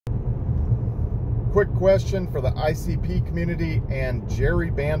quick question for the ICP community and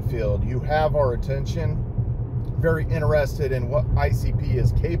Jerry Banfield. You have our attention. Very interested in what ICP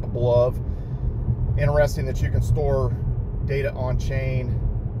is capable of. Interesting that you can store data on chain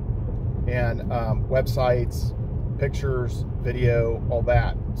and websites, pictures, video, all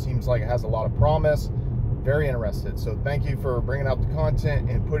that. Seems like it has a lot of promise. Very interested. So thank you for bringing out the content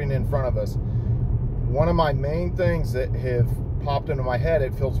and putting it in front of us. One of my main things that have popped into my head,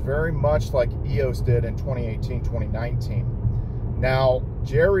 it feels very much like EOS did in 2018, 2019. Now,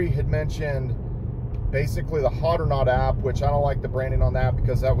 Jerry had mentioned basically the Hot or Not app, which I don't like the branding on that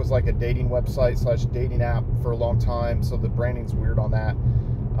because that was like a dating website slash dating app for a long time, so the branding's weird on that.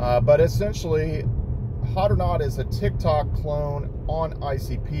 But essentially, Hot or Not is a TikTok clone on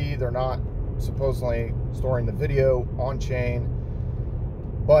ICP. They're not supposedly storing the video on chain,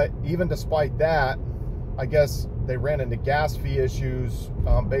 but even despite that, I guess they ran into gas fee issues.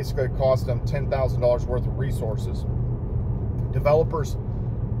 Basically, it cost them $10,000 worth of resources. Developers,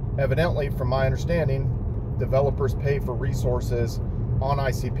 evidently, from my understanding, developers pay for resources on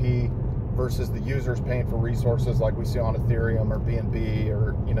ICP versus the users paying for resources like we see on Ethereum or BNB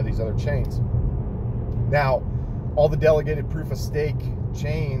or these other chains. Now, all the delegated proof of stake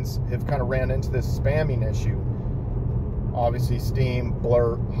chains have kind of ran into this spamming issue. Obviously, Steem,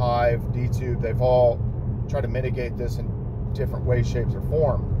 Blur, Hive, DTube, they've all tried to mitigate this in different ways, shapes, or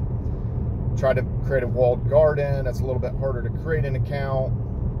form. Try to create a walled garden. It's a little bit harder to create an account.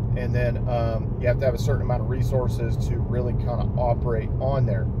 And then you have to have a certain amount of resources to really kind of operate on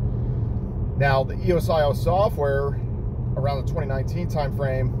there. Now, the EOS.io software around the 2019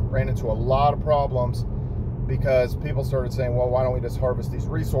 timeframe ran into a lot of problems because people started saying, well, why don't we just harvest these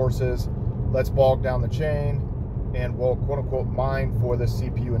resources? Let's bog down the chain and we'll quote unquote mine for this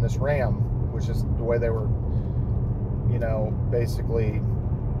CPU and this RAM, which is the way they were, basically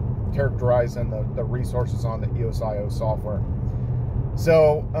characterizing the resources on the EOS.io software.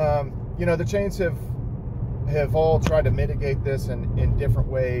 So, the chains have all tried to mitigate this in different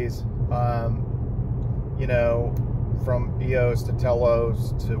ways, from EOS to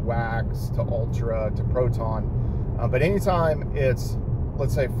Telos to Wax to Ultra to Proton. But anytime it's,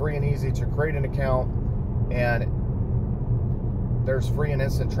 let's say, free and easy to create an account and there's free and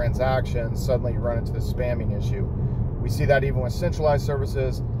instant transactions, suddenly you run into the spamming issue. We see that even with centralized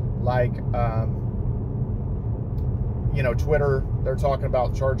services like, Twitter. They're talking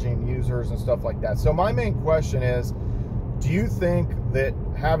about charging users and stuff like that. So my main question is, do you think that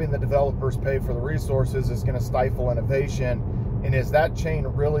having the developers pay for the resources is going to stifle innovation? And is that chain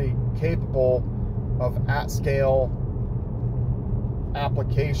really capable of at-scale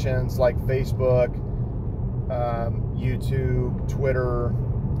applications like Facebook, YouTube, Twitter,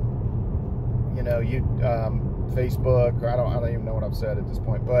 Facebook? I don't even know what I've said at this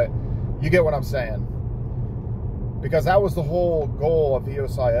point, but you get what I'm saying. Because that was the whole goal of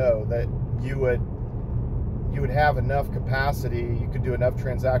EOS.io, that you would have enough capacity, you could do enough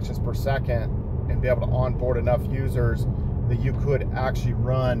transactions per second and be able to onboard enough users that you could actually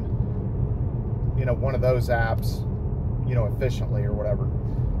run, one of those apps, efficiently or whatever.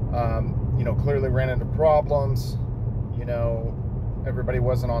 Clearly ran into problems. Everybody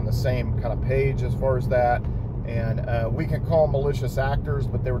wasn't on the same kind of page as far as that. And we can call them malicious actors,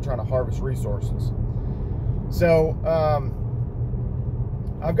 but they were trying to harvest resources. So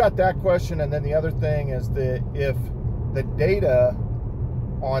I've got that question, and then the other thing is that if the data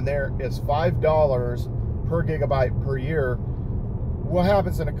on there is $5 per gigabyte per year, what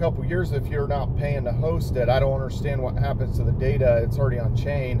happens in a couple years if you're not paying to host it? I don't understand what happens to the data. It's already on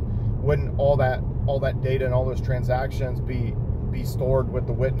chain. Wouldn't all that data and all those transactions be stored with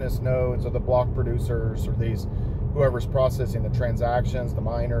the witness nodes or the block producers or whoever's processing the transactions, the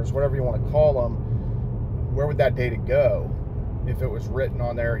miners, whatever you want to call them? Where would that data go if it was written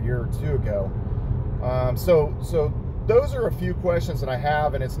on there a year or two ago? So those are a few questions that I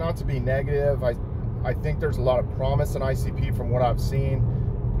have, and it's not to be negative. I think there's a lot of promise in ICP from what I've seen,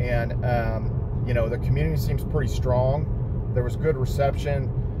 and the community seems pretty strong. There was good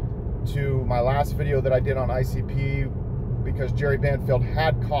reception to my last video that I did on ICP because Jerry Banfield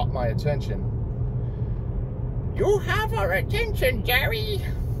had caught my attention. You have our attention, Jerry.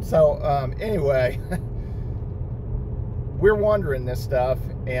 So anyway. We're wondering this stuff,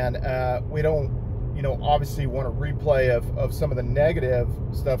 and we don't, obviously want a replay of some of the negative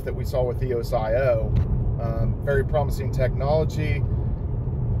stuff that we saw with EOS.io. Very promising technology,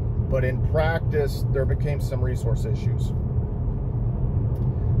 but in practice, there became some resource issues.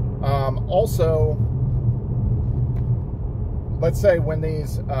 Also, let's say when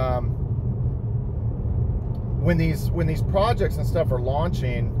these projects and stuff are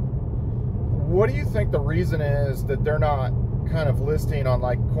launching, what do you think the reason is that they're not kind of listing on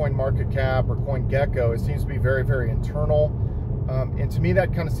like CoinMarketCap or CoinGecko? It seems to be very, very internal. And to me,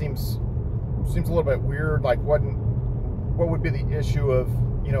 that kind of seems a little bit weird. Like, what would be the issue of,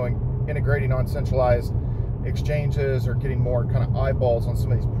 you know, integrating on centralized exchanges or getting more kind of eyeballs on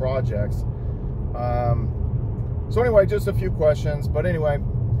some of these projects? So anyway, just a few questions. But anyway,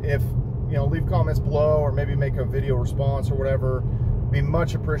 if, you know, leave comments below or maybe make a video response or whatever, be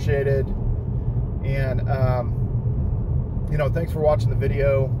much appreciated. And, you know, thanks for watching the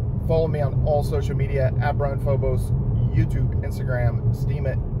video. Follow me on all social media at Brian Phobos, YouTube, Instagram,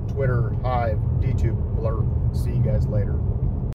 Steemit, Twitter, Hive, DTube, Blur. See you guys later.